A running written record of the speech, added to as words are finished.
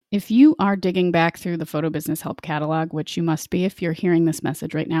If you are digging back through the Photo Business Help catalog, which you must be if you're hearing this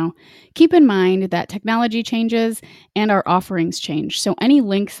message right now, keep in mind that technology changes and our offerings change. So any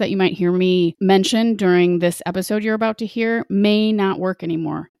links that you might hear me mention during this episode you're about to hear may not work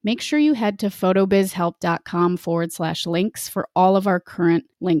anymore. Make sure you head to photobizhelp.com/links for all of our current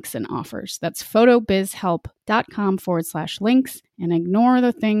links and offers. That's photobizhelp.com/links, and ignore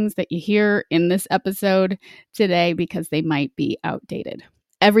the things that you hear in this episode today because they might be outdated.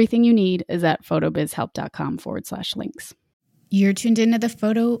 Everything you need is at photobizhelp.com/links. You're tuned into the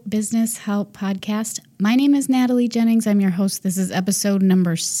Photo Business Help podcast. My name is Natalie Jennings. I'm your host. This is episode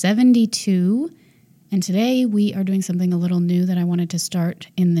number 72. And today we are doing something a little new that I wanted to start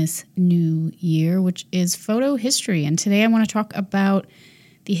in this new year, which is photo history. And today I want to talk about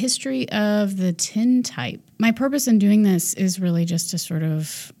the history of the tintype. My purpose in doing this is really just to sort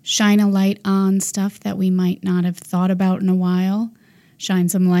of shine a light on stuff that we might not have thought about in a while. Shine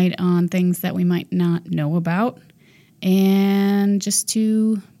some light on things that we might not know about, and just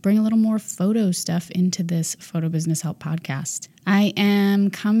to bring a little more photo stuff into this Photo Business Help podcast. I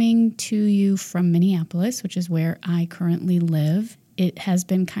am coming to you from Minneapolis, which is where I currently live. It has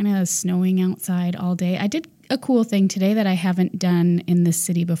been kind of snowing outside all day. I did a cool thing today that I haven't done in this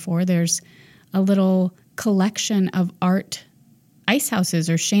city before. There's a little collection of art ice houses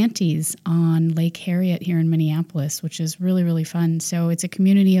or shanties on Lake Harriet here in Minneapolis, which is really, really fun. So it's a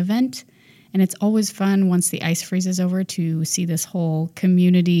community event, and it's always fun once the ice freezes over to see this whole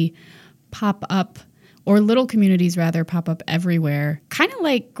community pop up, or little communities rather pop up everywhere. Kind of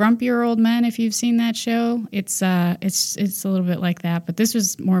like Grumpier Old Men, if you've seen that show. It's a little bit like that, but this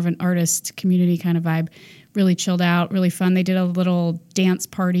was more of an artist community kind of vibe. Really chilled out, really fun. They did a little dance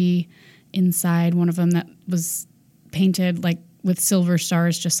party inside one of them that was painted like with silver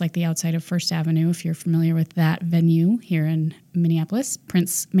stars, just like the outside of First Avenue, if you're familiar with that venue here in Minneapolis.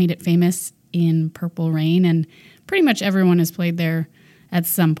 Prince made it famous in Purple Rain, and pretty much everyone has played there at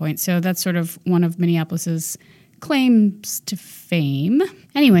some point. So that's sort of one of Minneapolis's claims to fame.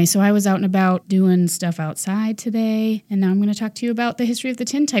 Anyway, so I was out and about doing stuff outside today, and now I'm going to talk to you about the history of the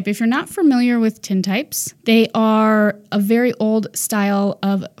tintype. If you're not familiar with tintypes, they are a very old style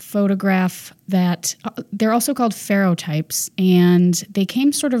of photograph that they're also called ferrotypes, and they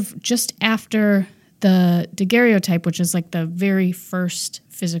came sort of just after the daguerreotype, which is like the very first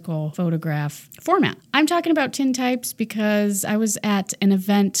physical photograph format. I'm talking about tintypes because I was at an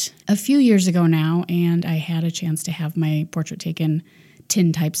event a few years ago now, and I had a chance to have my portrait taken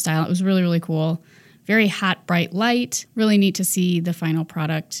tintype style. It was really, really cool. Very hot, bright light. Really neat to see the final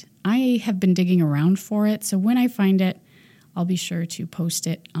product. I have been digging around for it, so when I find it, I'll be sure to post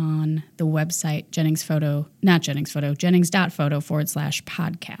it on the website,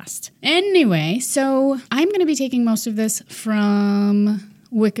 jennings.photo/podcast. Anyway, so I'm going to be taking most of this from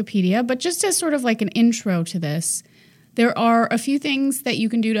Wikipedia, but just as sort of like an intro to this, there are a few things that you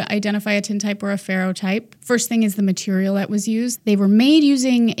can do to identify a tintype or a ferrotype. First thing is the material that was used. They were made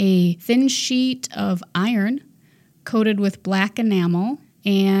using a thin sheet of iron coated with black enamel.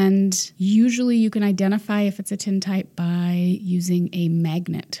 And usually you can identify if it's a tintype by using a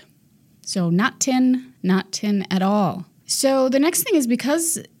magnet. So not tin at all. So the next thing is,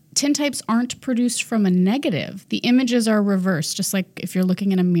 because tintypes aren't produced from a negative, the images are reversed, just like if you're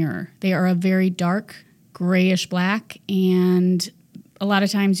looking in a mirror. They are a very dark, grayish black, and a lot of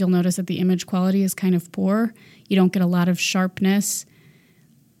times you'll notice that the image quality is kind of poor. You don't get a lot of sharpness,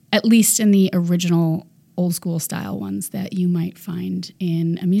 at least in the original old school style ones that you might find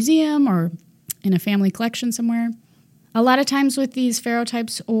in a museum or in a family collection somewhere. A lot of times with these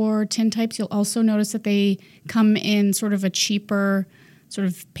ferrotypes or tintypes, you'll also notice that they come in sort of a cheaper sort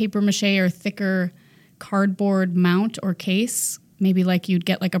of paper mache or thicker cardboard mount or case, maybe like you'd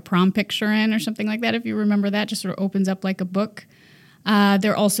get like a prom picture in or something like that, if you remember that, just sort of opens up like a book.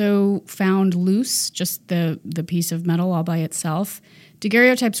 They're also found loose, just the piece of metal all by itself.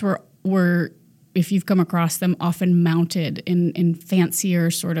 Daguerreotypes were, if you've come across them, often mounted in fancier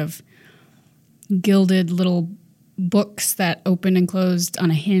sort of gilded little books that opened and closed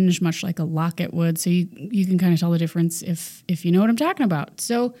on a hinge, much like a locket would. So you can kind of tell the difference if you know what I'm talking about.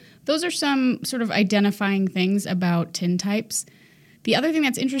 So those are some sort of identifying things about tintypes. The other thing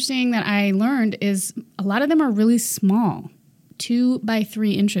that's interesting that I learned is a lot of them are really small, 2 by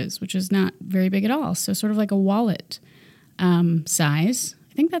 3 inches, which is not very big at all. So sort of like a wallet size.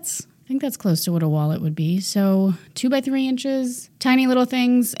 I think that's close to what a wallet would be. So 2 by 3 inches, tiny little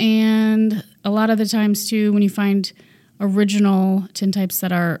things. And a lot of the times too, when you find original tintypes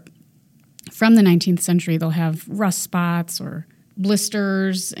that are from the 19th century, they'll have rust spots or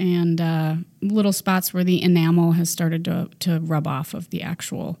blisters and little spots where the enamel has started to rub off of the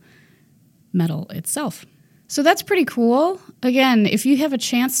actual metal itself. So that's pretty cool. Again, if you have a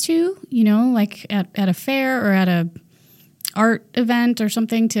chance to, like at a fair or at a art event or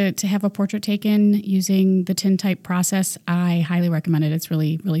something to have a portrait taken using the tintype process, I highly recommend it. It's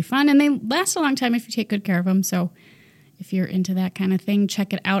really, really fun. And they last a long time if you take good care of them. So if you're into that kind of thing,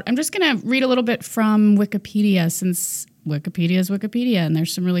 check it out. I'm just going to read a little bit from Wikipedia, since Wikipedia is Wikipedia, and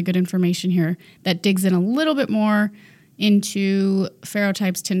there's some really good information here that digs in a little bit more into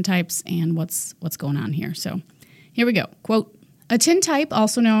ferrotypes, tintypes, and what's going on here. So here we go. Quote, a tintype,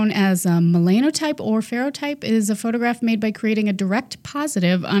 also known as a melanotype or ferrotype, is a photograph made by creating a direct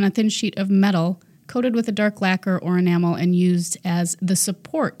positive on a thin sheet of metal coated with a dark lacquer or enamel and used as the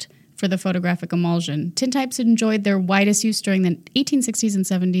support for the photographic emulsion. Tintypes enjoyed their widest use during the 1860s and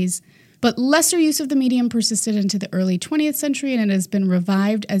 70s, but lesser use of the medium persisted into the early 20th century, and it has been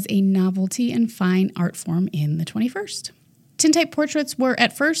revived as a novelty and fine art form in the 21st. Tintype portraits were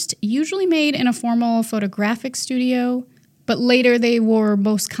at first usually made in a formal photographic studio, but later they were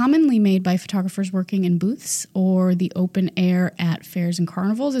most commonly made by photographers working in booths or the open air at fairs and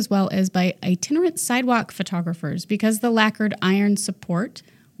carnivals, as well as by itinerant sidewalk photographers. Because the lacquered iron support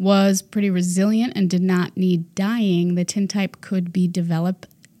was pretty resilient and did not need dyeing, the tintype could be developed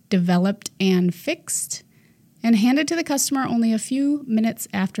and fixed and handed to the customer only a few minutes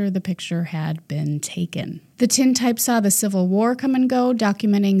after the picture had been taken. The tintype saw the Civil War come and go,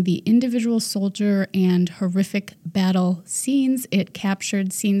 documenting the individual soldier and horrific battle scenes. It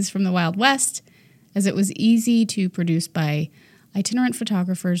captured scenes from the Wild West, as it was easy to produce by itinerant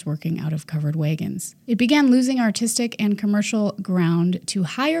photographers working out of covered wagons. It began losing artistic and commercial ground to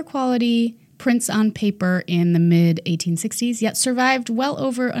higher quality prints on paper in the mid-1860s, yet survived well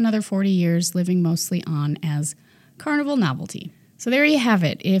over another 40 years, living mostly on as carnival novelty. So there you have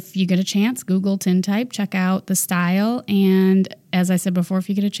it. If you get a chance, Google tintype, check out the style, and as I said before, if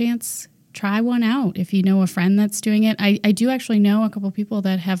you get a chance, try one out. If you know a friend that's doing it, I do actually know a couple people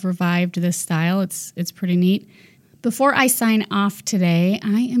that have revived this style. It's pretty neat. Before I sign off today,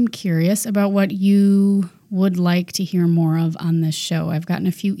 I am curious about what you would like to hear more of on this show. I've gotten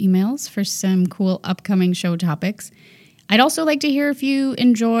a few emails for some cool upcoming show topics. I'd also like to hear if you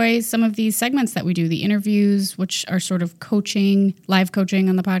enjoy some of these segments that we do, the interviews, which are sort of coaching, live coaching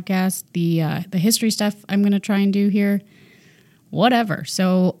on the podcast, the history stuff I'm going to try and do here, whatever.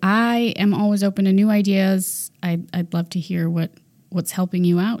 So I am always open to new ideas. I'd love to hear what's helping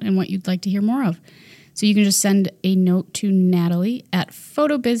you out and what you'd like to hear more of. So you can just send a note to Natalie at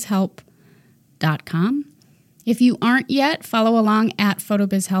photobizhelp.com. If you aren't yet, follow along at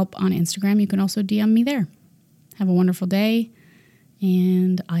photobizhelp on Instagram. You can also DM me there. Have a wonderful day,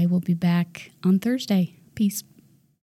 and I will be back on Thursday. Peace.